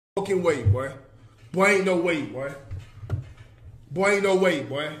fucking way, boy. Boy, ain't no way, boy. Boy, ain't no way,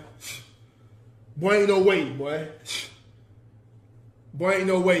 boy. Boy, ain't no way, boy. Boy, ain't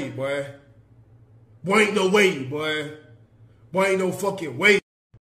no way, boy. Boy, ain't no way, boy. Boy, ain't no fucking way.